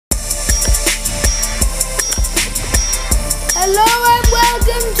Hello and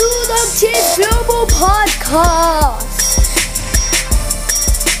welcome to the Kids Global Podcast.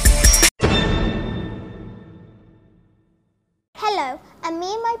 Hello, and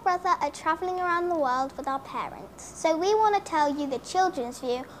me and my brother are travelling around the world with our parents. So we want to tell you the children's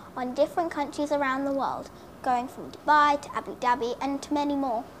view on different countries around the world, going from Dubai to Abu Dhabi and to many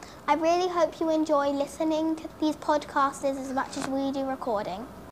more. I really hope you enjoy listening to these podcasters as much as we do recording.